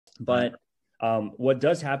But what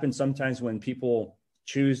does happen sometimes when people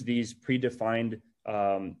choose these predefined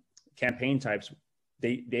campaign types,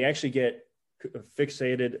 they actually get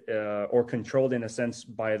fixated or controlled in a sense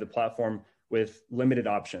by the platform with limited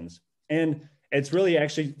options. And it's really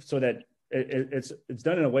actually so that it's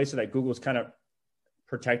done in a way so that Google's kind of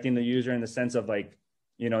protecting the user in the sense of like,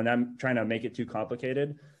 not trying to make it too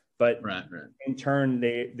complicated, but in turn,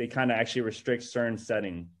 they kind of actually restrict certain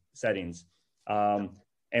settings.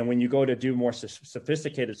 And when you go to do more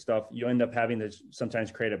sophisticated stuff, you end up having to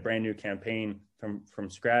sometimes create a brand new campaign from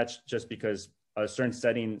scratch, just because a certain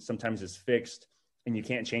setting sometimes is fixed and you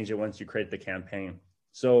can't change it once you create the campaign.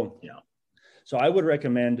 So I would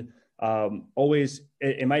recommend always,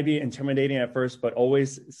 it might be intimidating at first, but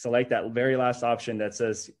always select that very last option that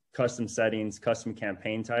says custom settings, custom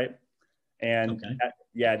campaign type. And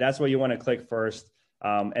that's what you want to click first.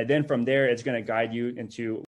 And then from there, it's going to guide you into